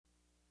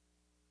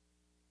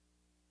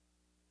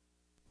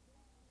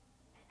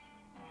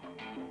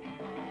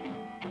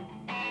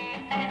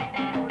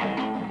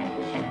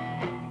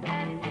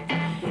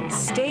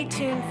Stay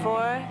tuned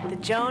for the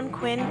Joan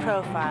Quinn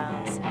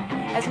Profiles.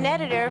 As an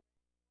editor,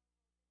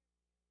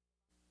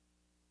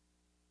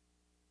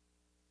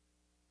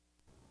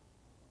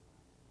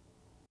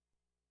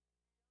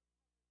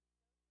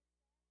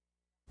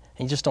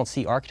 and you just don't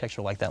see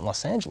architecture like that in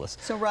Los Angeles.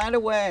 So right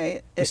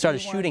away, we started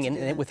shooting,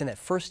 and within that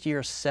first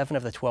year, 7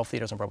 of the 12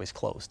 theaters on Broadway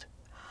closed,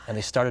 and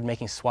they started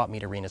making swap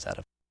meet arenas out of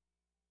it.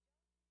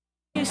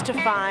 Used to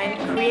find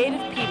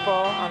creative people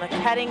on the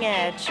cutting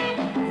edge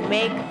who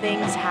make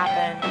things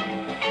happen.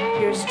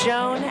 Here's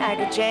Joan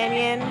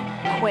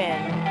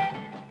Quinn.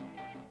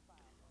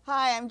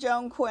 Hi, I'm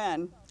Joan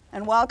Quinn,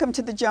 and welcome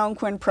to the Joan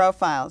Quinn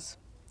Profiles.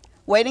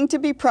 Waiting to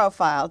be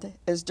profiled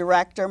is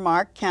director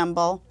Mark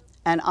Kemble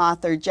and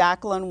author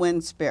Jacqueline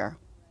Winspear.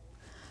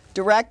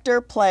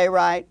 Director,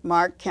 playwright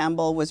Mark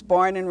Kemble was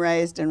born and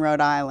raised in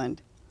Rhode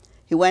Island.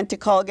 He went to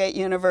Colgate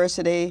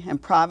University and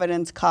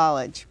Providence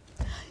College.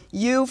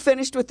 You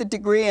finished with a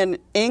degree in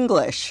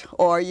English,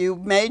 or you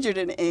majored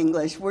in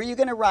English. Were you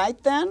going to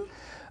write then?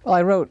 Well,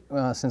 I wrote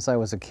since I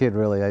was a kid,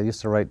 really. I used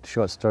to write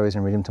short stories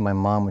and read them to my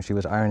mom when she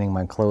was ironing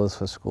my clothes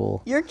for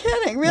school. You're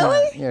kidding,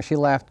 really? Yeah, she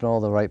laughed in all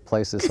the right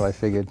places, so I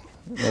figured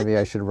maybe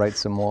I should write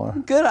some more.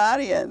 Good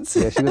audience.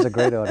 Yeah, she was a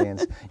great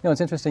audience. You know,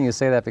 it's interesting you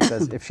say that,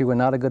 because if she were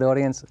not a good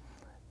audience,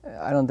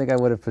 I don't think I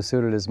would have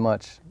pursued it as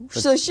much.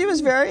 So she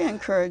was very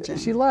encouraging.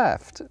 She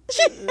laughed,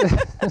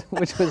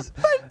 which was...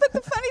 But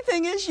the funny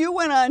thing is, you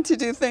went on to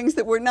do things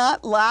that were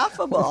not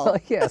laughable. Well,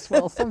 yes,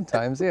 well,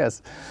 sometimes,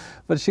 yes.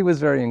 But she was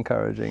very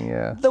encouraging,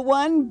 yeah. The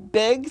one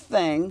big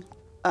thing,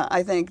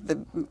 I think, that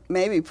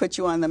maybe put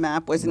you on the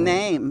map was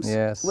Names,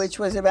 yes, which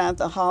was about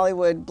the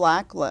Hollywood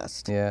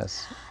blacklist.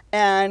 Yes.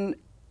 And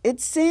it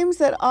seems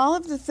that all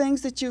of the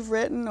things that you've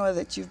written or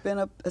that you've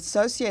been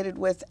associated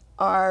with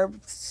are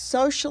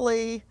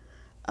socially,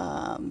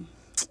 have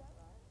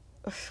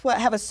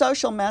a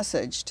social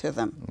message to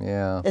them.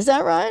 Yeah. Is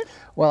that right?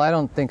 Well, I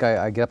don't think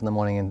I get up in the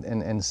morning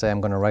and say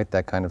I'm going to write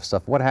that kind of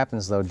stuff. What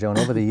happens, though, Joan,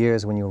 over the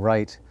years when you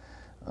write,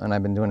 and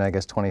I've been doing it, I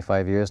guess,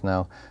 25 years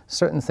now,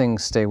 certain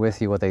things stay with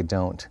you or they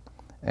don't.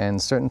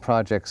 And certain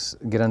projects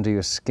get under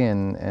your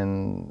skin,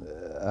 and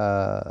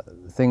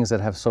things that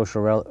have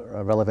social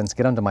relevance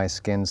get under my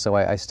skin, so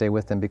I stay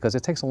with them, because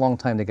it takes a long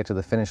time to get to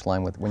the finish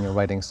line when you're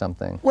writing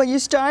something. Well, you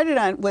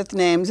started with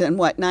Names in,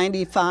 what,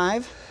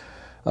 95?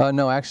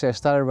 No, actually, I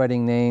started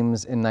writing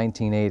Names in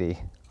 1980.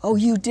 Oh,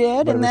 you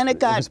did? But and then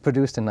it was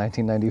produced in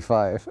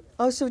 1995.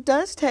 Oh, so it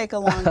does take a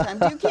long time.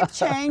 Do you keep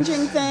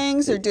changing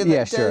things, or do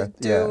yeah, sure.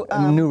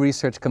 New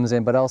research comes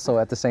in, but also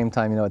at the same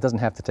time, you know, it doesn't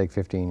have to take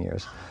 15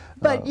 years.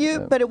 But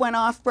but it went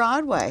off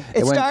Broadway.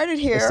 It started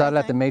here. It started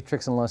at the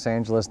Matrix in Los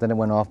Angeles, then it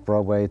went off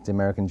Broadway at the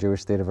American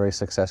Jewish Theater very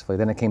successfully.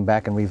 Then it came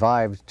back and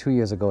revived 2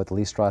 years ago at the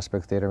Lee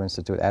Strasberg Theater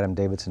Institute. Adam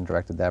Davidson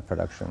directed that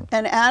production.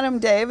 And Adam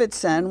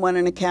Davidson won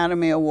an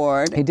Academy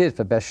Award. He did,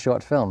 for Best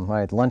Short Film,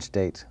 right? Lunch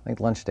Date. I think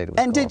Lunch Date was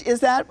called. And is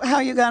that how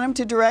you got him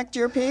to direct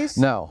your piece?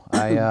 No,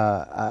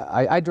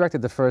 I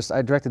directed the first.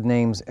 I directed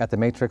Names at the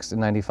Matrix in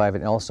 '95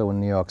 and also in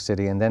New York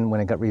City. And then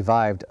when it got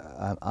revived,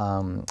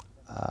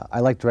 I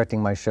like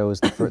directing my shows,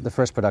 the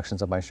first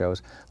productions of my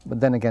shows. But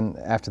then again,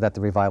 after that,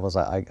 the revivals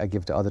I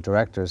give to other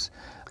directors.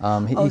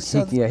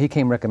 He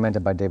came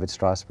recommended by David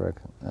Strasberg,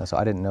 so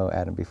I didn't know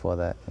Adam before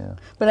that. Yeah.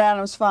 But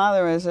Adam's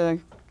father is a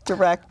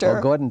director.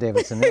 Oh, Gordon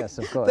Davidson, yes,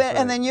 of course.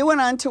 And then you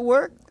went on to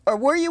work, or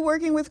were you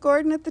working with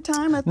Gordon at the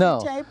time at the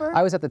Taper? No,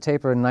 I was at the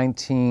Taper in I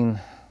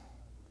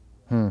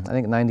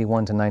think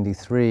 91 to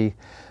 93,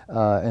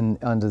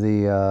 under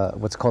the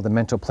what's called the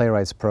Mentor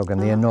Playwrights Program,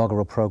 the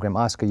inaugural program.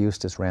 Oscar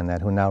Eustis ran that,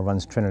 who now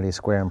runs Trinity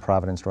Square in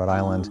Providence, Rhode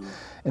Island.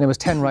 And it was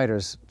 10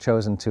 writers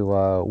chosen to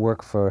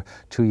work for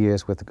 2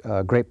 years with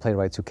great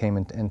playwrights who came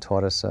and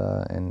taught us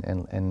and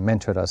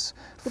mentored us.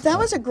 But that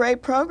was a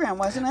great program,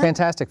 wasn't it?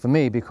 Fantastic for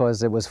me,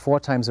 because it was 4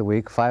 times a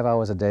week, 5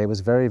 hours a day. It was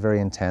very, very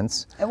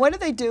intense. And what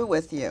did they do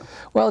with you?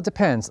 Well, it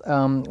depends.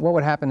 What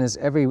would happen is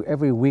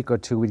every week or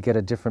two we'd get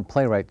a different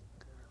playwright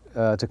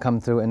to come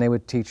through, and they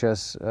would teach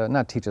us,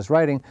 not teach us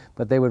writing,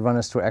 but they would run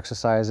us through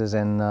exercises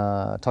and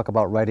talk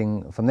about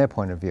writing from their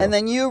point of view. And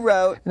then you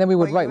wrote. And then we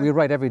would write. We would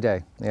write every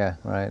day. Yeah,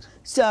 right.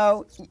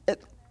 So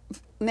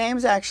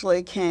Names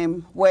actually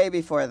came way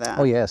before that.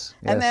 Oh, yes.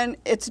 And then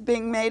it's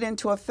being made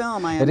into a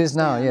film, I understand. It is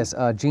now, yes.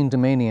 Gene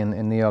Dumanian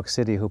in New York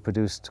City, who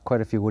produced quite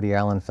a few Woody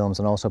Allen films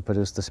and also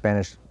produced The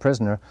Spanish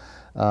Prisoner,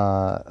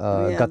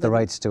 got the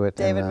rights to it.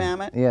 David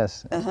Mamet?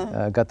 Yes,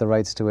 got the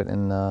rights to it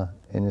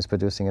and is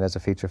producing it as a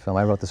feature film.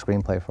 I wrote the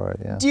screenplay for it,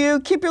 yeah. Do you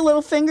keep your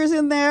little fingers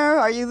in there?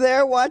 Are you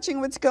there watching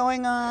what's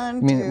going on?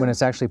 You mean when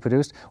it's actually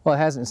produced? Well,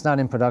 it's not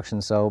in production,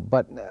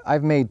 but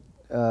I've made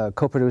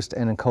co-produced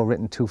and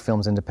co-written 2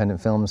 films,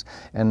 independent films,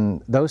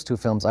 and those 2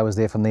 films I was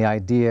there from the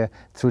idea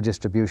through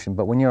distribution.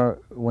 But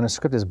when a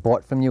script is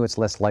bought from you, it's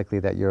less likely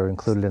that you're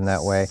included in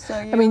that way. So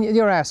I mean,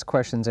 you're asked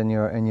questions and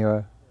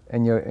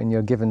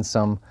you're given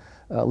some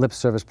lip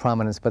service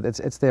prominence, but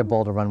it's their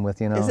ball to run with,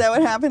 you know. Is that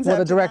what happens? Well,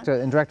 the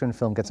director in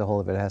film gets a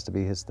hold of it. It has to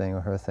be his thing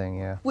or her thing,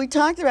 yeah. We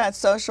talked about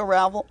social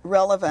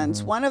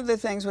relevance. One of the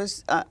things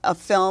was a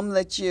film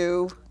that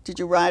you Did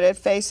you write it,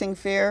 Facing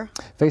Fear?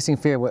 Facing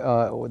Fear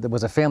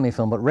was a family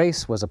film, but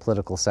Race was a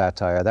political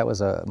satire. That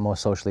was more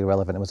socially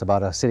relevant. It was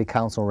about a city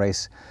council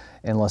race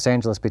in Los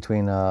Angeles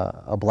between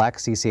a black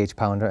CCH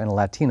pounder and a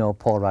Latino,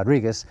 Paul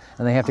Rodriguez,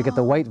 and they have to get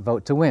the white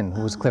vote to win,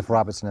 who was Cliff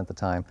Robertson at the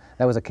time.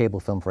 That was a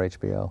cable film for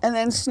HBO. And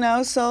then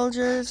Snow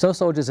Soldiers? Snow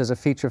Soldiers is a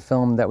feature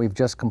film that we've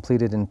just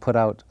completed and put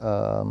out.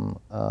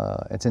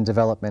 It's in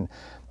development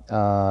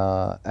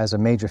as a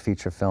major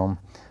feature film.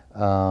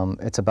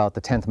 It's about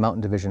the 10th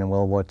Mountain Division in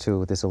World War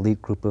II, this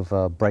elite group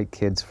of bright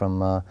kids from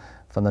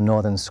the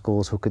northern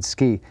schools who could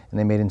ski, and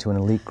they made into an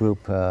elite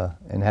group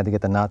and had to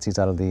get the Nazis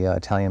out of the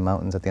Italian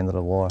mountains at the end of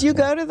the war. Do you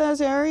go to those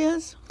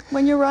areas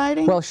when you're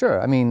writing? Well,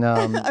 sure. I mean,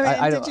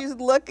 did you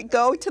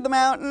go to the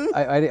mountain?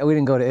 We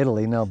didn't go to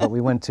Italy, no, but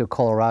we went to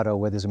Colorado,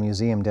 where there's a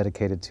museum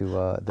dedicated to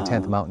the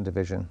 10th Mountain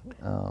Division.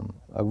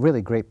 A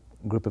really great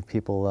group of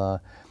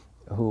people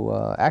who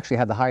actually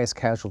had the highest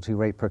casualty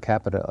rate per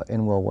capita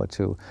in World War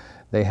II.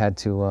 They had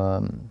to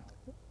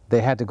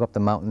go up the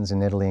mountains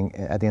in Italy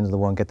at the end of the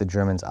war and get the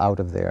Germans out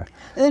of there.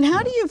 And then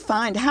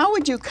how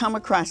would you come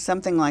across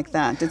something like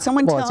that? Did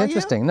someone tell you? Well, it's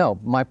interesting. No,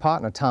 my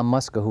partner, Tom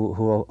Muska,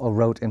 who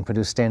wrote and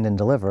produced Stand and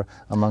Deliver,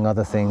 among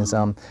other things,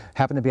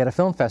 happened to be at a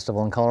film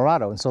festival in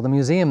Colorado and saw the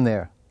museum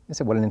there. He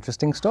said, what an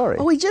interesting story.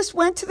 Oh, we just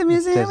went to the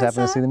museum? Just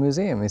happened to see the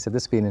museum. He said,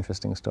 this would be an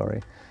interesting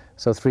story.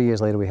 So 3 years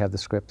later, we have the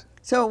script.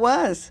 So it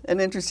was an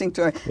interesting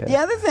story. Yeah. The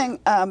other thing,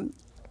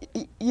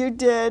 you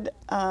did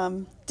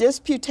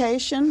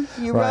Disputation.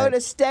 You wrote a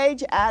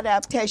stage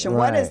adaptation.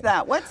 What is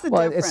that? What's the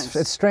difference?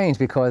 It's strange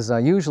because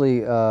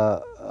usually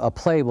a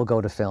play will go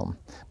to film,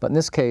 but in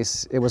this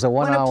case it was a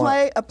 1 hour.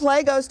 When a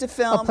play goes to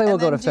film, a play will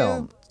go to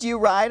film. Do you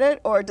write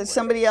it, or does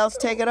somebody else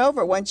take it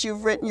over once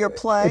you've written your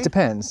play? It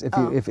depends.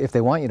 If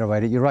they want you to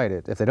write it, you write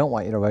it. If they don't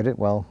want you to write it,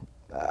 well,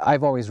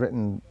 I've always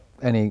written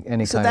any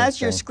kind of So that's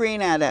your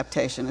screen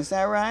adaptation, is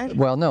that right?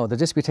 Well, no, the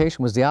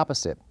Disputation was the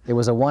opposite. It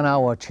was a 1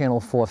 hour Channel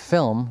 4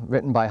 film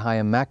written by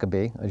Chaim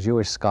Maccabee, a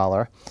Jewish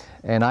scholar,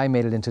 and I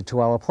made it into a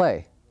 2 hour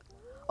play.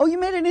 Oh, you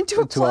made it into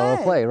a play? 2 hour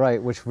play,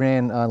 right, which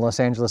ran Los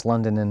Angeles,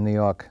 London, and New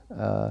York.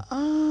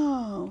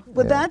 Oh,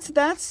 well,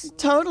 that's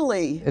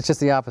totally... It's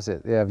just the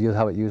opposite, of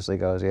how it usually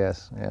goes,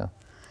 yes, yeah.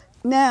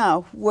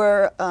 Now,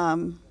 we're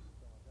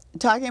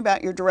talking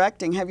about your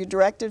directing. Have you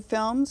directed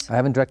films? I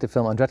haven't directed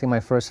film. I'm directing my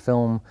first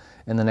film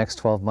in the next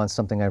 12 months,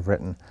 something I've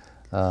written.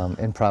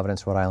 In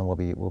Providence, Rhode Island,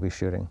 we'll be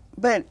shooting.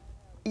 But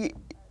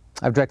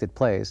I've directed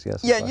plays,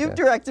 yes. Yeah, you've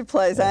directed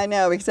plays, I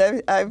know,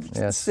 because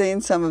I've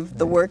seen some of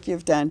the work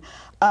you've done.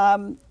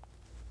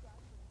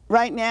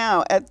 Right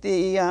now at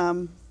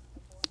the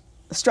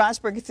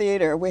Strasbourg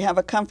Theater, we have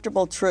A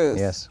Comfortable Truth.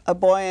 Yes.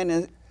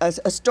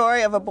 A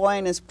story of a boy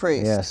and his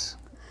priest. Yes.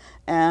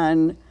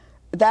 And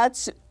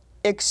that's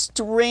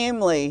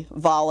extremely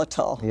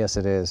volatile. Yes,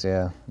 it is,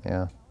 yeah.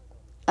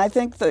 I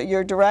think that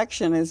your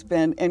direction has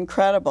been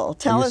incredible.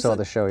 You saw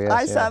the show, yes.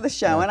 I saw the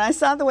show, and I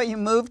saw the way you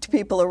moved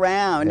people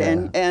around,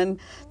 and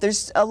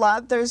there's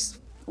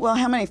well,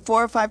 how many,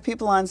 4 or 5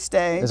 people on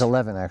stage? There's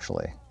 11,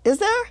 actually. Is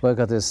there? Well,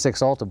 because there's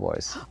 6 altar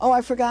boys. Oh,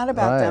 I forgot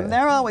about them.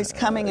 They're always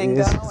coming and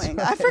going.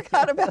 I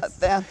forgot about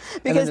them.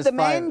 Because the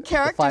main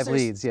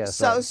characters are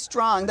so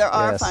strong. There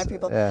are 5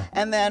 people. Yeah.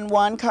 And then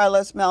Juan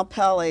Carlos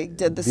Malpelli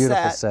did the set.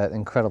 Beautiful set,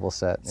 incredible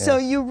set. Yes. So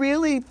you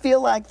really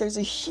feel like there's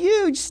a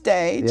huge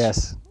stage.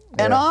 Yes.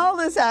 And all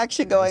this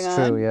action going on.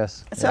 It's true,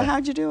 yes. So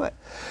how'd you do it?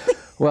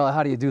 Well,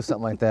 how do you do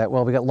something like that?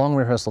 Well, we got long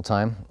rehearsal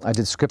time. I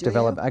did script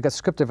development. I got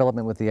script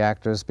development with the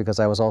actors because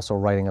I was also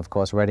writing, of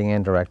course, writing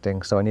and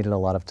directing, so I needed a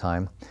lot of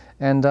time.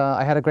 And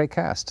I had a great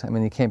cast. I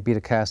mean, you can't beat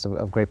a cast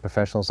of great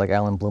professionals like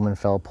Alan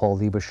Blumenfeld, Paul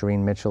Lieber,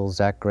 Shireen Mitchell,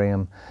 Zach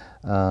Graham,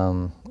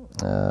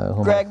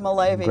 Greg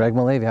Malavy. Greg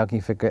Malavy. How can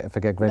you forget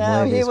Greg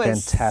Malavy? He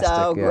was fantastic.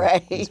 So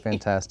great. He's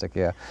fantastic,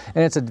 yeah.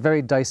 And it's a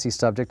very dicey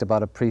subject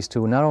about a priest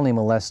who not only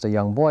molests a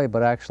young boy,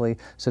 but actually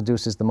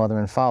seduces the mother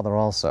and father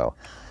also.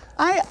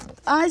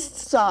 I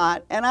saw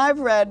it, and I've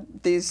read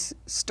these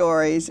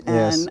stories,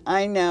 and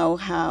I know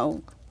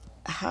how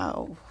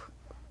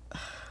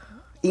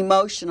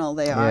emotional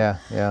they are.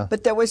 Yeah.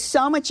 But there was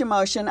so much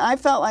emotion. I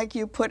felt like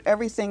you put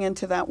everything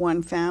into that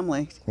one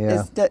family.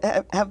 Yeah.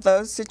 Have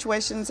those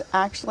situations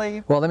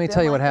actually Well, let me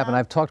tell you what happened. That?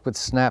 I've talked with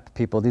SNAP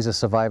people. These are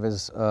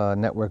Survivors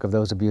Network of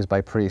those abused by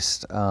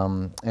priests.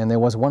 And there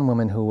was one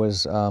woman who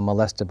was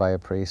molested by a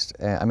priest.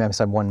 I'm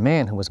sorry, one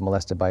man who was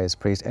molested by his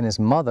priest, and his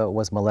mother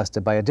was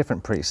molested by a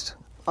different priest.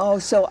 Oh,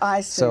 so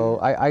I see. So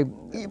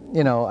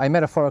I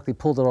metaphorically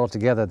pulled it all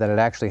together that it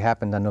actually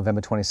happened on November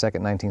 22nd,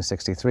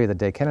 1963, the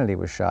day Kennedy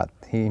was shot.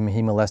 He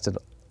molested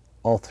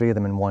all 3 of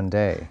them in one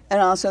day.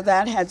 And also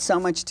that had so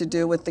much to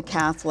do with the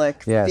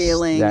Catholic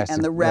feeling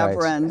and the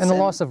reverence. Right. And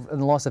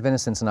the loss of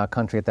innocence in our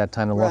country at that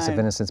time, the loss of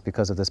innocence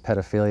because of this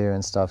pedophilia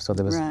and stuff. So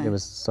there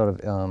was sort of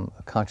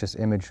a conscious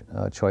image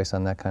choice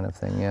on that kind of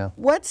thing, yeah.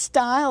 What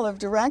style of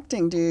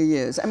directing do you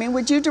use? I mean,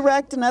 would you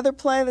direct another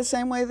play the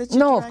same way that you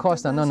No, of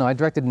course not. No. I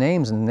directed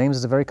Names, and Names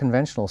is a very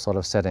conventional sort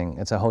of setting.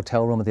 It's a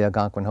hotel room at the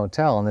Algonquin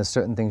Hotel, and there's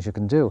certain things you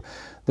can do.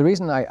 The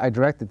reason I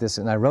directed this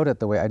and I wrote it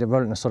the way I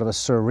wrote it in a sort of a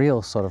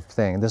surreal sort of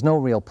thing. There's no no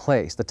real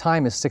place. The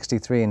time is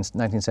 63 in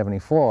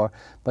 1974,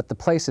 but the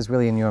place is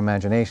really in your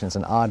imagination. It's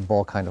an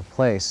oddball kind of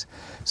place.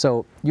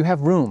 So you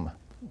have room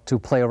to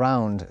play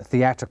around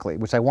theatrically,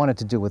 which I wanted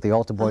to do with the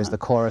altar boys,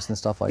 the chorus and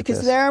stuff like this.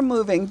 Because they're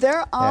moving.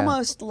 They're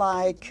almost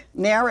like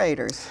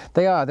narrators.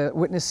 They are. They're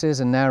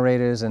witnesses and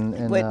narrators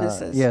and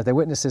witnesses. Yeah, they're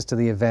witnesses to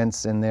the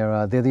events, and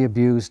they're the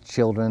abused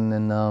children.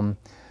 And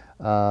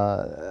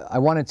I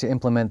wanted to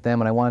implement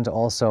them, and I wanted to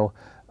also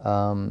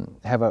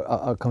have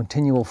a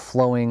continual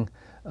flowing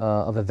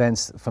of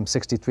events from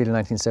 63 to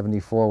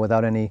 1974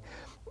 without any.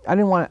 I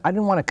didn't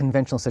want a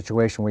conventional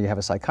situation where you have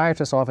a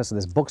psychiatrist's office and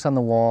there's books on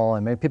the wall,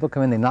 and people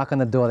come in, they knock on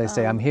the door, they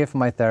say, "I'm here for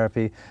my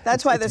therapy."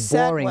 That's why the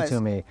set boring was. to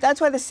me.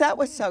 That's why the set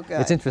was so good.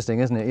 It's interesting,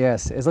 isn't it?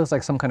 Yes, it looks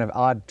like some kind of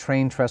odd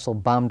train trestle,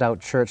 bombed out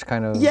church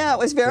kind of. Yeah, it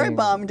was very thing.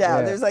 bombed out.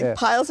 Yeah, There's like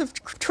piles of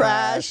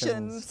trash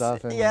and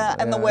stuff. And,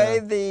 and the way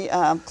the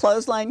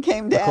clothesline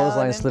came down. The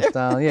clothesline slipped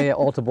down. Yeah,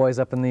 altar boys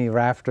up in the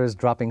rafters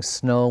dropping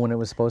snow when it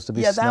was supposed to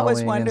be snowing. Yeah, that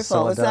was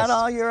wonderful. Was that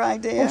all your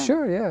idea? Oh,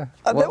 sure, yeah.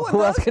 Well,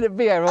 who else could it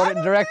be? I wrote it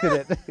and directed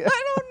it.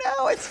 I don't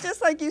know. It's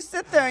just like you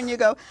sit there and you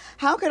go,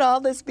 how could all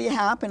this be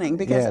happening?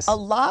 Because a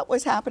lot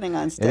was happening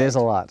on stage. It is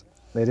a lot.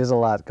 It is a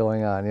lot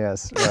going on,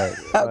 yes. Right.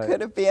 How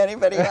could it be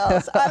anybody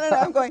else? I don't know.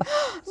 I'm going,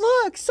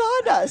 look,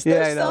 sawdust.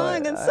 There's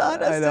sawing and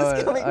sawdust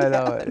is coming down. I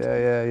know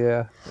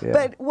it. Yeah.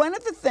 But one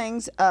of the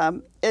things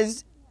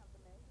is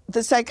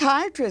the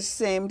psychiatrist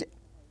seemed,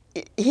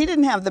 he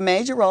didn't have the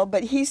major role,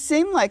 but he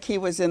seemed like he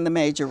was in the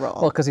major role.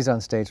 Well, because he's on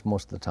stage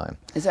most of the time.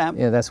 Is that?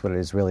 Yeah, that's what it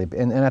is really.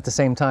 And at the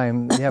same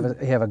time, you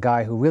have a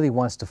guy who really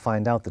wants to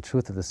find out the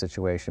truth of the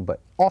situation.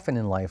 But often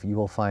in life, you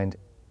will find,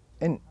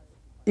 and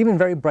even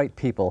very bright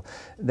people,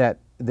 that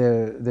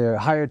they're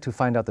hired to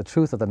find out the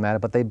truth of the matter,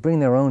 but they bring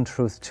their own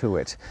truth to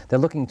it. They're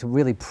looking to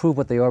really prove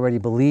what they already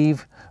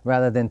believe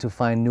rather than to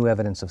find new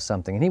evidence of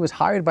something. And he was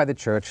hired by the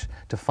church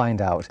to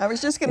find out. I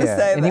was just going to say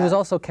that. And he was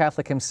also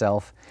Catholic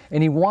himself,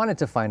 and he wanted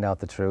to find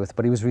out the truth,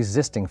 but he was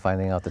resisting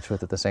finding out the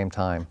truth at the same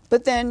time.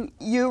 But then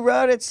you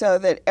wrote it so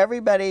that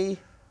everybody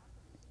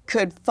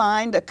could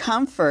find a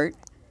comfort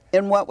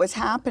in what was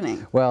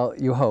happening. Well,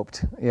 you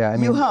hoped, yeah. I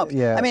mean, you hoped.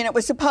 Yeah. I mean, it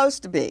was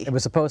supposed to be. It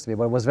was supposed to be,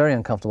 but it was very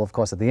uncomfortable, of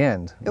course, at the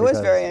end. It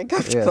was very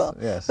uncomfortable.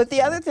 Yes. But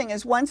the other thing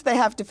is, once they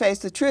have to face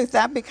the truth,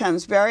 that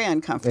becomes very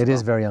uncomfortable. It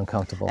is very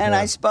uncomfortable. And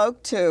I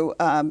spoke to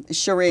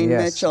Shireen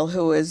Mitchell,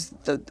 who is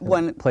the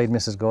one played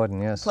Mrs.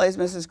 Gordon. Yes. Plays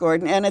Mrs.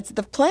 Gordon, and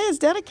the play is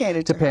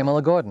dedicated to her.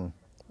 Pamela Gordon,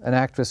 an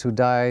actress who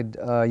died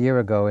a year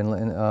ago,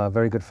 and a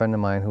very good friend of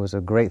mine who was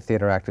a great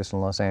theater actress in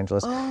Los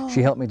Angeles. Oh.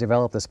 She helped me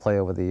develop this play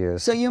over the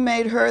years. So you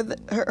made her the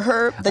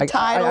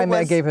title.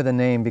 I gave her the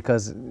name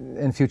because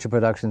in future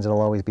productions it'll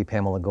always be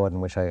Pamela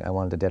Gordon, which I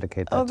wanted to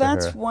dedicate that to her. Oh,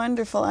 that's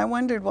wonderful. I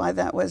wondered why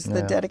that was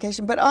the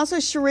dedication. But also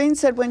Shireen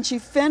said when she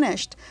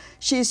finished,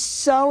 she's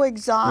so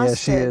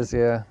exhausted. Yeah, she is,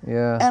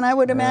 yeah. And I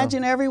would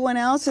imagine everyone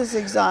else is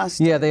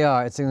exhausted. Yeah, they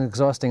are. It's an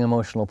exhausting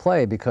emotional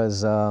play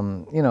because,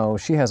 you know,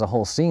 she has a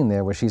whole scene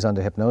there where she's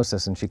under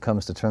hypnosis and she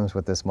comes to terms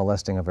with this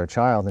molesting of her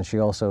child, and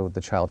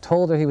the child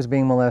told her he was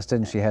being molested,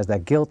 and she has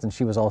that guilt, and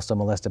she was also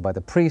molested by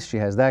the priest. She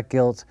has that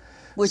guilt.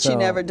 Which she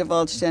never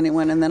divulged to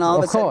anyone, and then all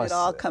of a sudden it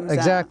all comes out.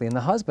 Exactly, and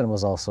the husband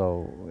was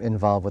also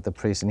involved with the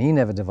priest, and he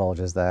never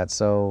divulges that.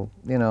 So,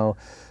 you know,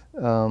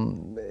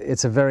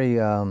 it's a very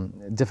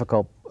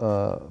difficult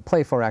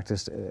play for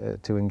actors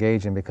to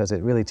engage in because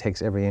it really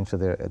takes every inch of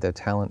their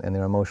talent and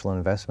their emotional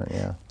investment,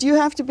 yeah. Do you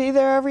have to be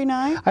there every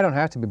night? I don't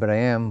have to be, but I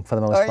am for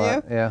the most part. Are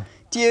you? Yeah.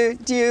 Do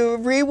you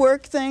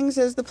rework things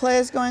as the play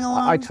is going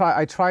along?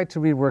 I try to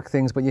rework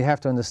things, but you have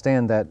to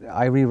understand that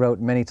I rewrote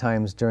many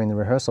times during the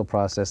rehearsal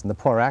process, and the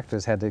poor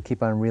actors had to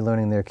keep on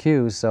relearning their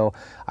cues. So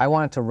I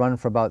wanted to run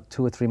for about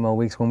 2 or 3 more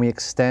weeks. When we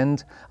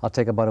extend, I'll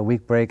take about a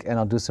week break and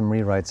I'll do some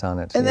rewrites on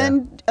it. And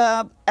then,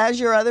 as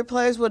your other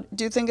plays,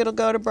 do you think it'll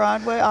go to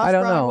Broadway, I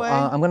don't Broadway? know.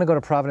 I'm going to go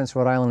to Providence,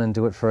 Rhode Island, and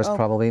do it first,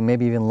 probably.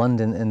 Maybe even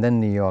London, and then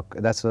New York.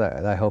 That's what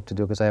I hope to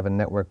do because I have a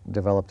network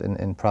developed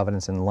in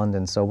Providence and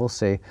London. So we'll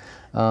see.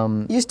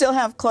 You still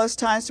have close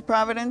ties to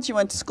Providence? You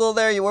went to school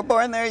there, you were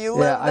born there, you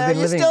live there,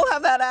 you still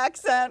have that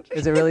accent.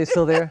 Is it really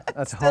still there?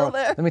 That's still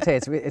there. Let me tell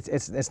you,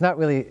 it's not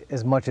really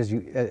as much as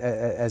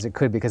it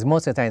could, because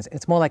most of the time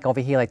it's more like over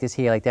here, like this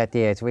here, like that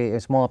there.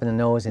 It's more up in the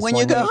nose. When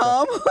you go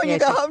home? You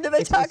go home, do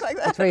they talk like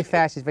that? It's very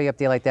fast, it's very up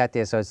there like that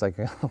there, so it's like,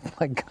 oh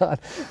my God.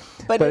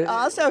 But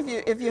also,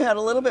 if you had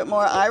a little bit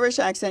more Irish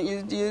accent,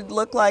 you'd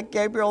look like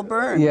Gabriel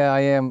Byrne. Yeah,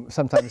 I am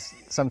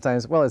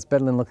sometimes, well, it's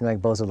better than looking like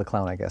Bozo the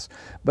Clown, I guess.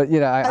 But, you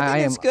know, I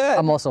am. It's good.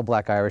 I'm also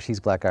Black Irish.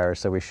 He's Black Irish,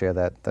 so we share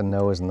that, the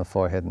nose and the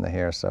forehead and the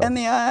hair. So. And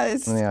the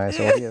eyes. And the eyes.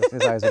 So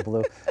his eyes are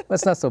blue.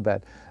 That's not so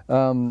bad.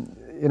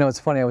 You know, it's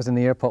funny. I was in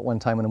the airport one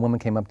time when a woman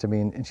came up to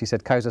me and she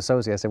said, "Kaiser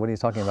Soze." I said, "What are you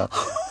talking about?"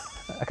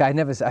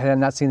 I had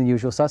not seen The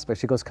Usual Suspects.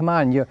 She goes, come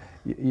on,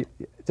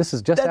 this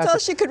is just That's all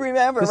she could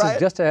remember, this right? is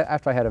just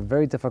after I had a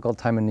very difficult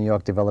time in New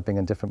York developing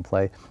a different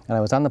play, and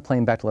I was on the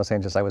plane back to Los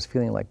Angeles. I was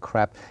feeling like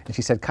crap, and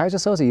she said, Kaiser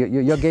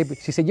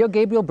Soze, she said, you're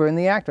Gabriel Byrne,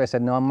 the actor. I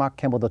said, no, I'm Mark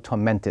Kemble, the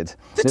tormented.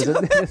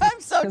 I'm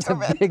so there's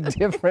tormented. a big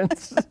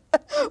difference.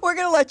 We're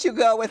going to let you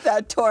go with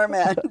that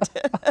torment.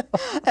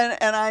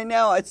 and I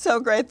know, it's so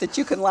great that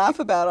you can laugh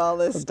about all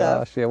this stuff.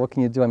 Gosh, yeah, what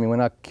can you do? I mean, we're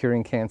not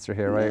curing cancer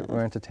here, right?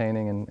 We're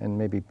entertaining and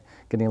maybe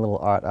getting a little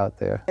art out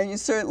there. And you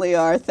certainly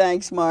are.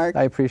 Thanks, Mark.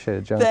 I appreciate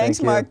it, Joan. Thanks,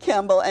 Thank you. Mark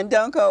Kemble. And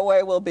don't go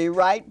away. We'll be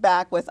right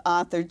back with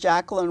author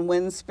Jacqueline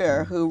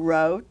Winspear, who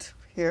wrote,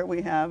 here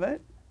we have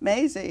it,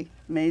 Maisie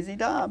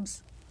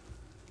Dobbs.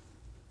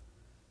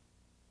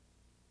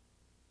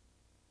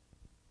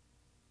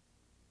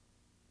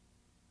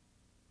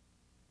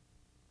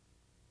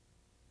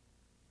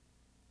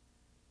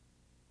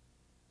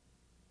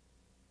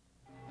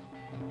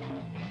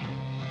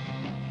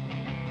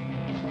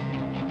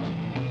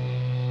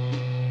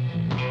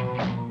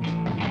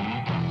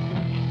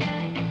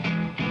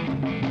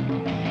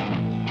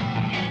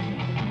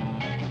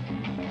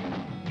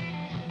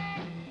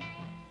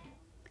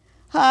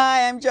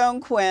 Hi, I'm Joan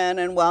Quinn,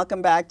 and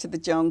welcome back to the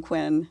Joan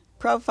Quinn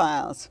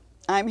Profiles.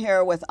 I'm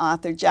here with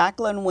author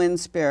Jacqueline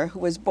Winspear, who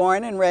was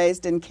born and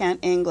raised in Kent,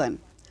 England.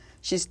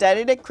 She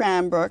studied at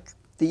Cranbrook,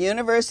 the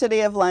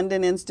University of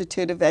London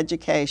Institute of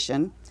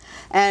Education,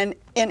 and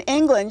in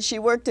England she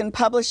worked in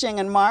publishing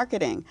and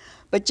marketing.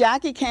 But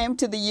Jackie came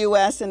to the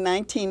U.S. in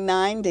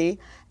 1990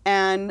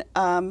 and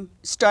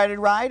started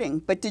writing.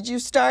 But did you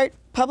start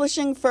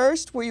publishing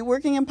first? Were you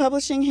working in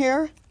publishing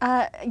here?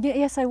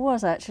 Yes, I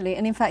was actually,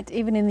 and in fact,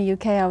 even in the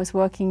UK, I was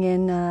working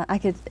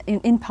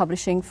in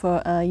publishing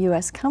for a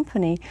US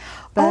company.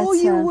 But, oh,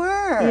 you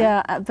were?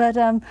 Yeah, but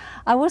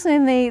I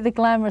wasn't in the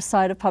glamorous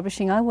side of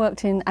publishing. I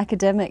worked in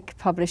academic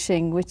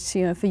publishing, which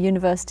for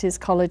universities,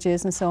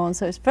 colleges, and so on.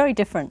 So it's very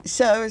different.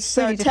 So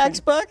really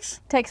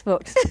textbooks?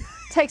 Textbooks.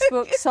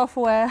 Textbooks,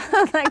 software,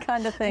 that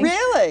kind of thing.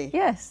 Really?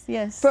 Yes,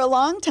 yes. For a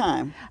long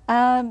time?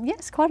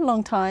 Yes, quite a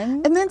long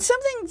time. And then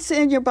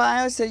something in your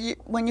bio said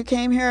when you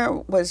came here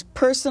was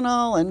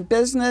personal and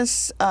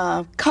business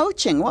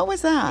coaching. What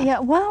was that?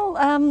 Yeah, well,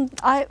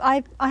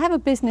 I have a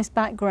business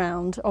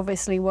background,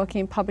 obviously,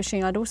 working in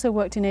publishing. I'd also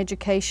worked in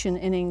education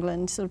in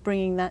England, sort of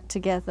bringing that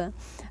together,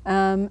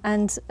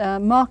 and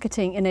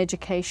marketing in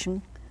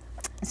education.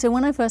 So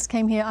when I first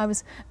came here,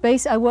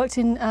 I worked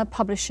in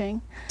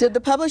publishing. Did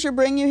the publisher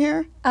bring you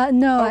here?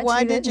 No, or actually.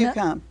 Why did you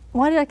come?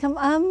 Why did I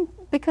come?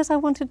 Because I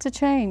wanted to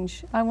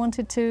change. I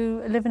wanted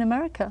to live in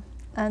America,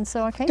 and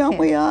so I came here. Don't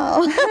we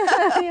all?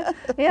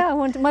 Yeah,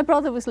 my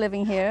brother was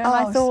living here, and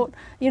I thought,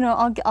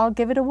 I'll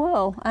give it a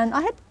whirl. And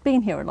I had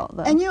been here a lot,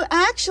 though. And you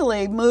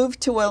actually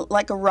moved to a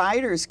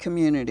writer's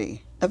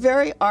community. A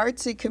very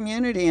artsy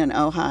community in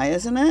Ojai,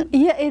 isn't it?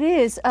 Yeah, it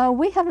is.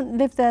 We haven't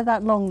lived there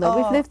that long, though.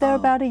 We've lived there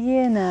about a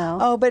year now.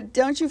 Oh, but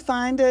don't you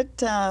find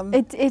it...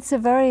 It's a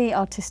very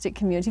artistic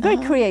community,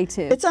 very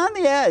creative. It's on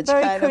the edge,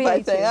 very kind creative. of,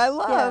 I think. I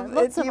love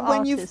lots of when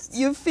artists.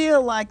 you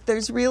feel like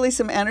there's really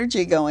some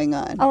energy going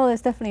on. Oh,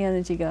 there's definitely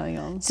energy going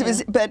on. So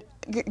but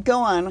go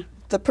on,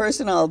 the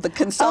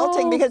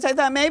consulting, because I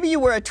thought maybe you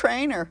were a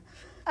trainer.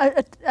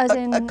 As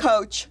in a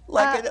coach,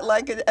 like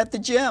at the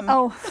gym.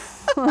 Oh,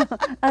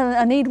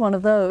 I need one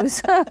of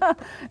those.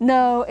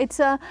 No, it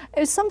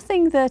was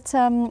something that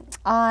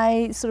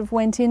I sort of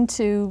went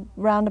into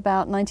round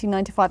about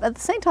 1995. At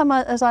the same time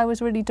as I was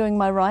really doing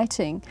my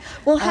writing.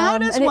 Well, how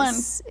does one?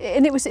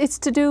 It's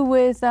to do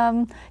with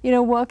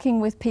working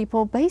with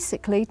people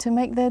basically to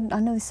make their. I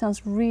know this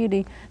sounds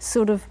really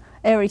sort of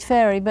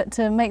airy-fairy, but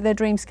to make their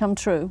dreams come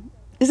true.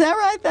 Is that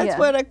right? That's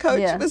what a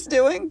coach was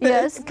doing?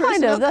 Yes,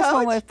 kind of. That's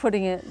one way of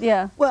putting it,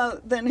 yeah.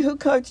 Well, then who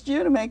coached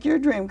you to make your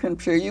dream come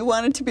true? You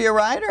wanted to be a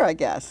writer, I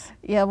guess.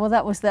 Yeah, well,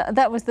 that was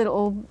the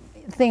little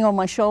thing on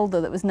my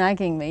shoulder that was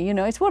nagging me.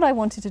 It's what I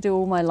wanted to do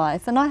all my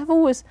life. And I have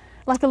always,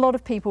 like a lot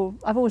of people,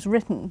 I've always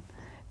written.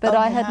 But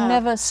I had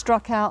never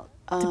struck out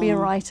to be a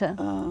writer,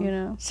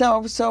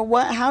 So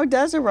how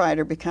does a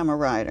writer become a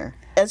writer?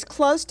 As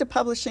close to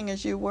publishing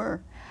as you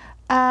were.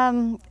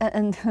 And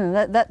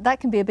that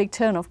can be a big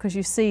turn-off because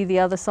you see the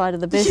other side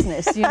of the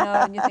business,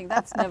 and you think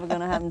that's never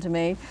going to happen to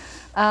me.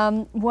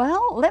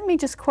 Well, let me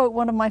just quote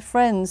one of my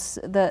friends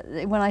that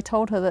when I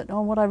told her that,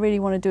 what I really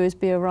want to do is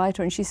be a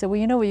writer, and she said, well,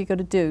 you know what you got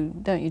to do,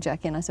 don't you,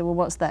 Jackie? And I said, well,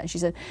 what's that? And she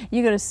said,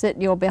 you got to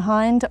sit your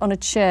behind on a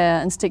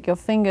chair and stick your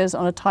fingers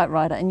on a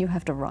typewriter, and you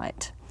have to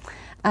write.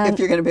 If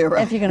you're going to be a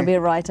writer. If you're going to be a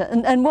writer.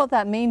 And what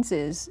that means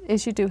is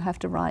you do have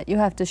to write. You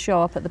have to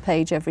show up at the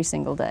page every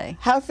single day.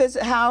 How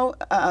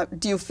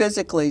do you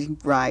physically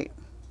write?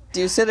 Do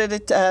you sit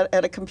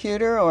at a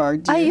computer, or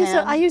do you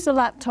I use a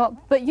laptop,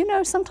 but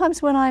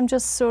sometimes when I'm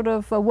just sort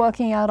of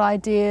working out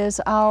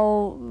ideas,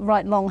 I'll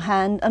write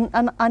longhand.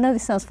 And I know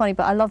this sounds funny,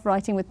 but I love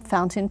writing with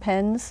fountain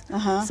pens.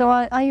 So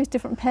I use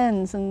different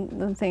pens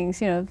and things,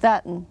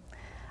 that and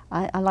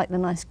I like the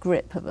nice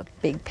grip of a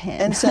big pen.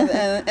 And so,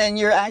 and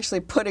you're actually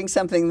putting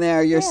something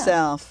there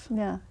yourself.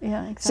 Yeah,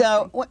 exactly.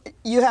 So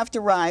you have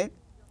to write,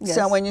 Yes.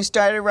 So when you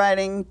started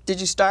writing, did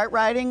you start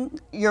writing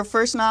your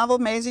first novel,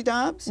 Maisie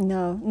Dobbs?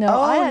 No, no.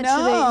 Oh,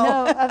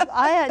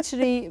 I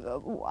actually,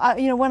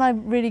 you know, when I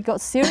really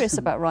got serious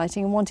about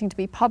writing and wanting to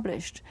be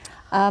published,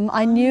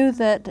 I knew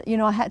that, you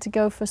know, I had to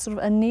go for sort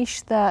of a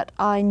niche that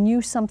I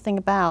knew something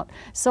about.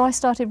 So I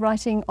started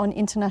writing on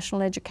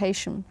international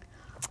education.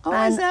 Oh,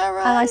 is that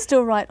right? And I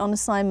still write on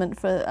assignment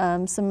for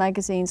some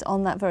magazines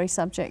on that very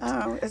subject.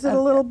 Oh, is it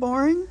a little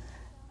boring?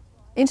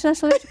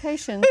 International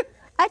education.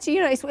 Actually,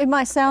 you know, it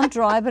might sound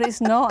dry, but it's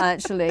not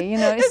actually. You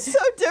know, it's so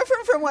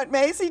different from what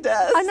Maisie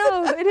does. I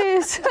know it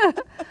is.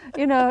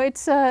 You know,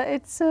 it's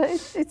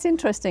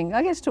interesting.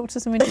 I get to talk to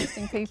some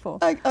interesting people.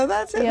 Oh,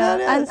 that's it. Yeah,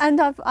 that is.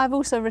 and I've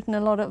also written a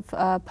lot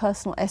of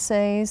personal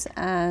essays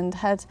and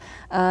had,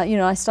 you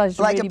know, I started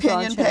to like really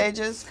opinion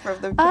pages for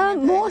the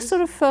opinion more pages?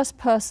 sort of first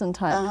person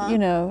type, you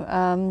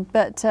know,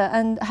 but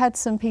and had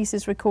some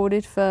pieces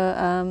recorded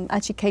for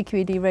actually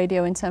KQED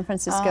radio in San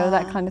Francisco,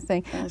 that kind of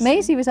thing.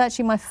 Maisie was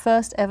actually my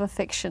first ever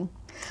fiction.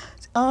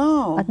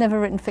 Oh. I'd never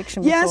written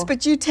fiction before. Yes,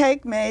 but you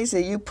take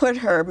Maisie, you put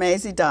her,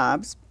 Maisie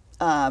Dobbs,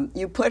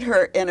 you put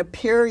her in a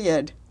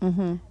period,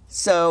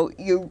 so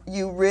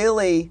you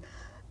really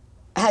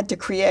had to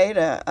create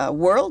a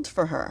world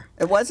for her.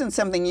 It wasn't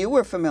something you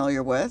were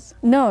familiar with.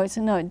 No,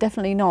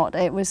 definitely not.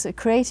 It was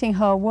creating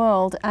her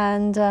world,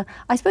 and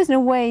I suppose in a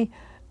way,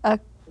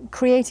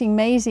 creating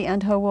Maisie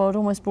and her world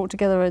almost brought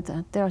together,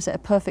 dare I say, a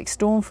perfect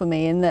storm for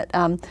me, in that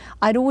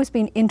I'd always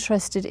been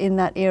interested in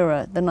that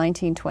era, the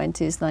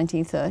 1920s,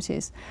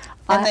 1930s.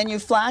 And then you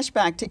flash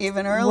back to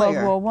even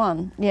earlier. World War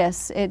I,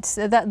 yes. It's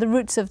that the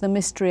roots of the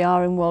mystery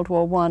are in World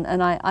War I,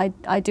 and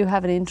I do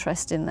have an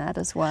interest in that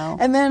as well.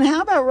 And then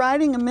how about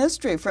writing a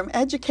mystery, from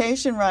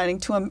education writing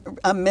to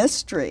a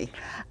mystery?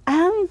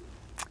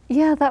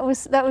 Yeah, that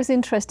was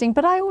interesting,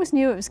 but I always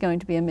knew it was going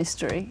to be a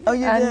mystery. Oh,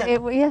 you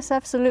did? Yes,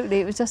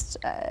 absolutely. It was just,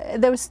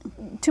 there was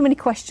too many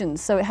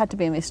questions, so it had to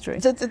be a mystery.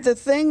 The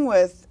thing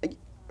with,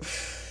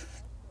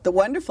 the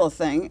wonderful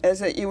thing is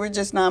that you were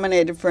just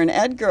nominated for an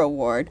Edgar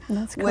Award,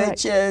 That's correct.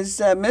 which is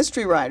a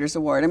Mystery Writers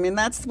Award. I mean,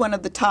 that's one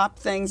of the top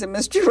things a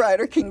mystery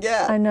writer can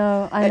get. I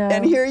know.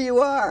 And here you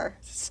are,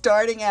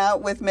 starting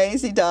out with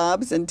Maisie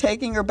Dobbs and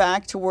taking her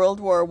back to World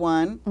War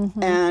I.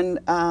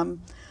 And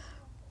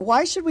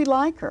why should we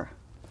like her?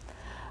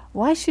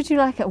 Why should you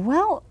like her?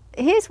 Well,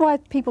 here's why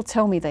people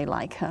tell me they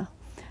like her.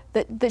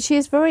 That she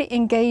is very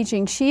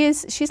engaging.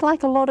 She's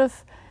like a lot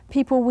of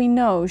people we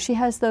know. She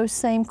has those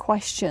same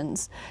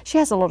questions. She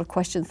has a lot of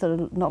questions that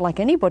are not like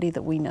anybody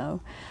that we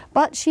know.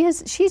 But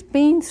she's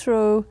been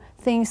through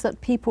things that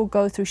people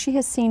go through. She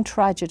has seen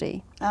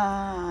tragedy.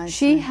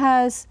 She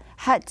has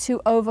had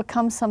to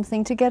overcome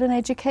something to get an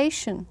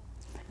education,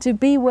 to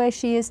be where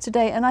she is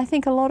today. And I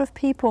think a lot of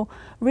people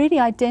really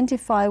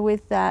identify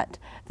with that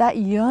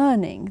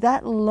yearning,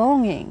 that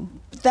longing.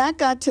 That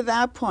got to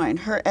that point,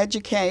 her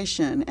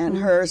education and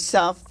her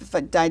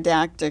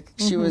self-didactic.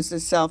 She was a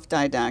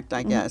self-didact,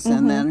 I guess,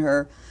 and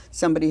then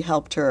somebody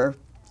helped her.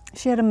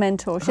 She had a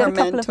mentor. She had a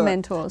couple of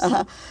mentors.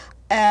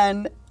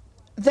 And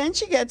then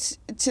she gets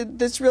to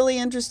this really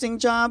interesting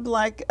job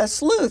like a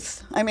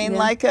sleuth. I mean,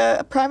 like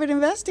a private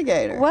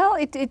investigator. Well,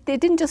 it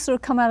didn't just sort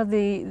of come out of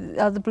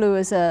the blue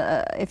as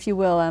if you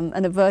will, an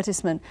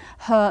advertisement.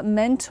 Her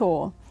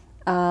mentor,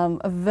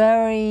 a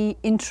very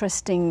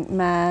interesting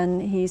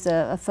man. He's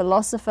a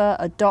philosopher,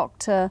 a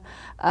doctor.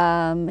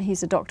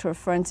 He's a doctor of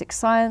forensic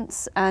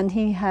science, and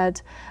he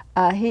had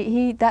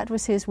that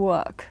was his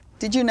work.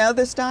 Did you know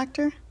this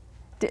doctor?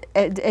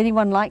 Did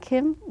anyone like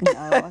him? No,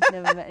 I've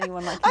never met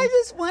anyone like him. I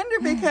just wonder,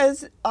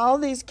 because all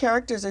these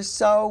characters are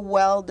so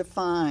well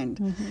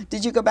defined.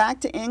 Did you go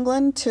back to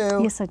England to?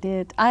 Yes, I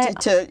did.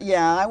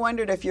 I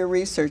wondered if your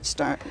research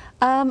started.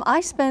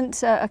 I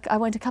went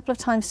a couple of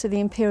times to the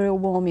Imperial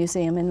War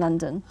Museum in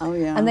London. Oh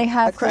yeah. And they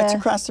have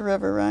across the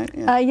river, right?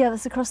 Yeah,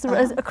 that's across the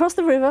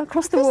river,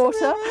 across the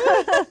water.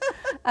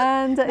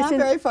 And not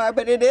very far,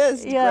 but it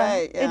is great. Yeah.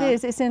 It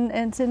is. It's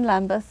in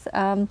Lambeth.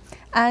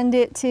 And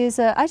it is,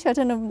 actually, I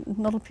don't know,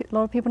 not a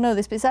lot of people know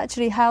this, but it's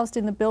actually housed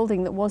in the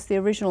building that was the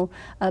original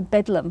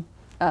Bedlam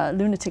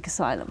lunatic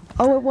asylum.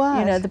 Oh, it was?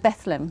 You know, the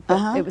Bethlehem.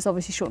 It was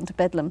obviously shortened to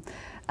Bedlam.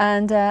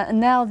 And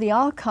now the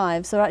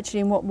archives are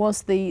actually in what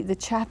was the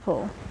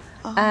chapel.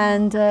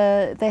 And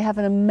they have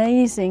an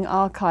amazing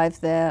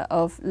archive there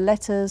of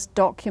letters,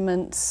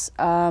 documents,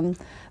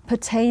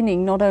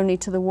 pertaining not only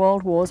to the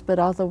world wars, but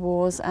other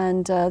wars.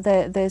 And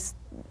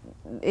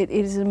it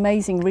is an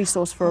amazing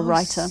resource for a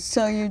writer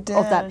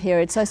of that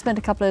period. So I spent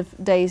a couple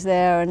of days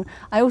there, and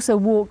I also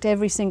walked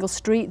every single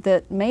street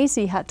that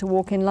Maisie had to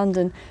walk in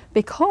London,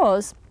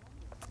 because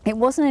it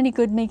wasn't any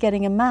good me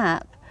getting a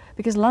map,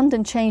 because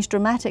London changed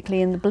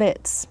dramatically in the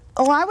Blitz.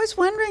 Oh, I was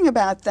wondering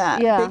about that,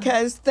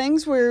 because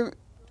things were,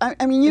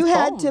 I mean, you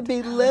had to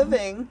be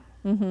living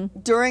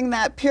during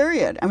that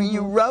period. I mean,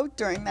 you wrote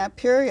during that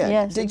period.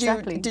 Yes,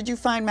 exactly. Did you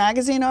find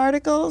magazine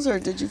articles, or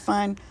did you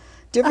find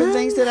different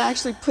things that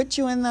actually put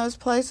you in those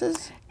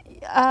places?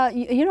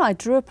 You know, I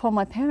drew upon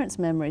my parents'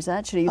 memories,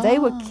 actually. They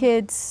were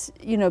kids,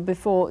 you know,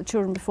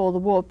 children before the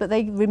war, but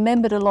they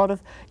remembered a lot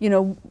of, you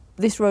know,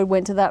 this road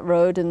went to that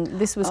road, and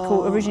this was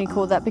originally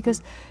called that,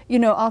 because, you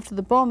know, after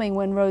the bombing,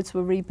 when roads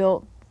were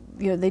rebuilt,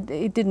 you know,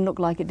 it didn't look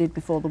like it did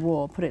before the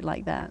war, put it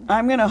like that.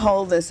 I'm going to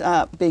hold this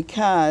up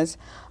because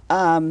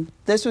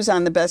this was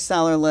on the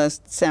bestseller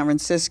list, San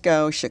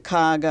Francisco,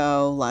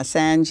 Chicago, Los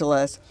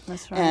Angeles.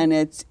 That's right. And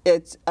it's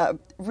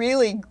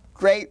really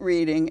great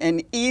reading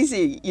and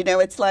easy. You know,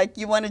 it's like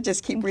you want to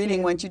just keep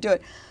reading once you do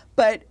it.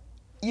 But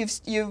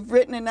you've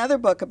written another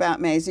book about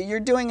Maisie.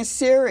 You're doing a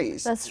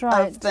series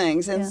of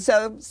things, and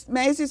so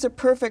Maisie's a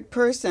perfect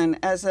person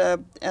as a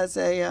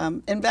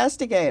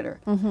investigator,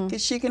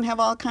 because she can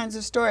have all kinds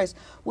of stories.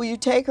 Will you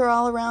take her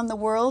all around the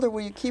world, or will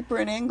you keep her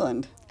in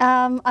England?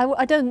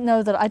 I don't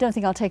know that. I don't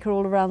think I'll take her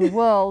all around the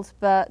world,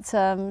 but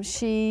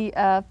she.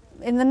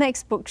 In the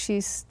next book,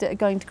 she's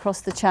going to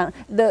cross the channel.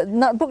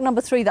 Book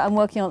number 3 that I'm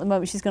working on at the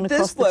moment, she's going to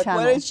cross the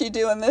channel. What did she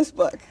do in this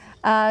book?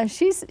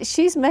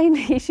 She's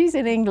mainly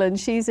in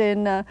England. She's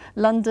in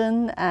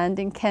London and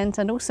in Kent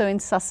and also in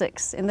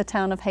Sussex, in the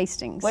town of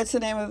Hastings. What's the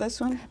name of this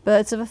one?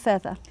 Birds of a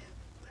Feather.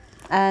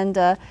 And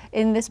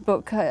in this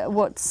book,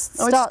 it's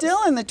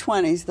still in the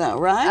 20s, though,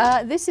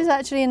 right? This is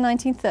actually in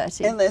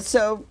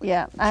 1930.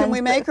 Yeah. Can we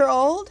make her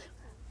old?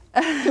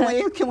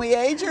 Can we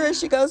age her as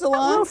she goes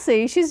along? We'll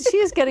see. She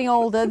is getting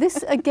older.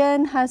 This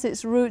again has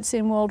its roots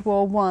in World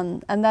War I,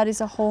 and that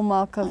is a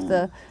hallmark of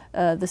the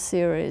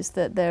series.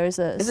 That there is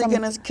a. Is it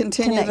going to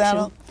continue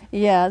that?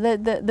 Yeah,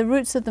 the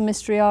roots of the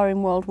mystery are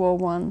in World War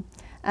I,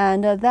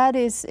 and that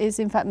is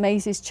in fact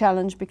Maisie's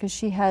challenge, because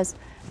she has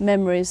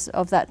memories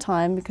of that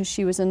time, because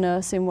she was a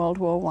nurse in World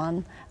War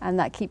I, and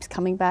that keeps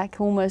coming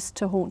back almost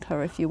to haunt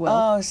her, if you will.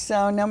 Oh,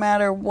 so no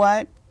matter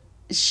what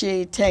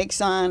she takes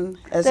on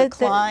as a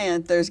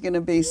client, there's going to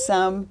be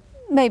some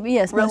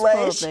most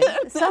probably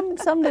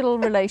some little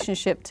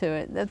relationship to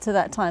it, to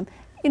that time.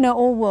 You know,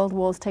 all world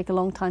wars take a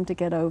long time to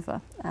get over,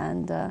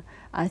 and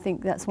I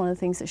think that's one of the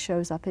things that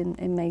shows up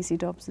in Maisie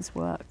Dobbs's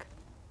work.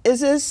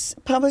 Is this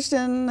published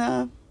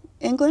in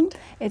England?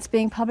 It's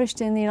being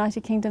published in the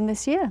United Kingdom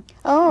this year.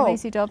 Oh.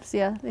 Maisie Dobbs,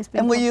 yeah.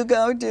 And will you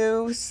go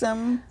do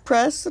some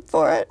press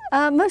for it?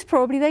 Most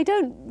probably. They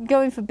don't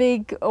go in for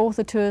big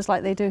author tours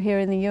like they do here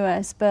in the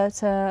US,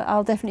 but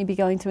I'll definitely be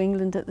going to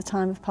England at the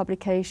time of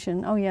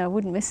publication. Oh yeah, I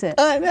wouldn't miss it.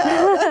 I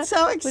know, that's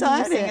so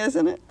exciting,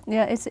 isn't it?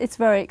 Yeah, it's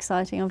very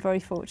exciting. I'm very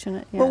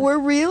fortunate. Yeah. Well, we're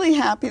really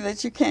happy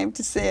that you came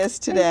to see us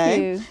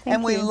today. Thank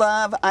you. We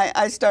love,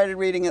 I started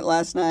reading it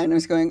last night and I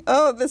was going,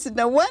 oh, this is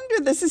no wonder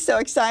this is so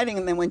exciting.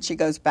 And then when she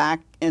goes back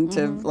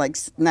into like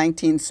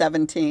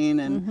 1917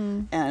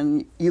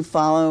 and you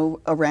follow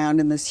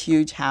around in this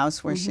huge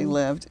house where she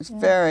lived. It's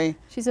very...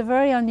 She's a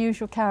very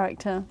unusual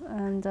character,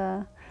 and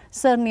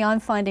certainly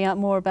I'm finding out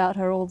more about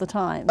her all the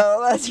time.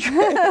 Oh, that's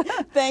great.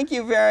 Thank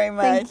you very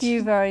much. Thank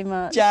you very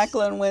much.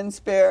 Jacqueline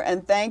Winspear,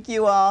 and thank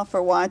you all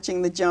for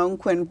watching the Joan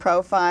Quinn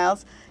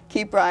Profiles.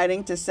 Keep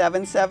writing to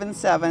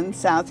 777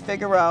 South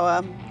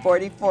Figueroa,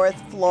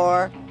 44th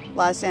floor,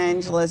 Los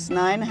Angeles,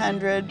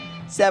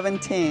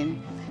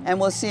 917. And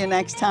we'll see you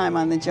next time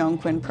on the Joan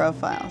Quinn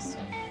Profiles.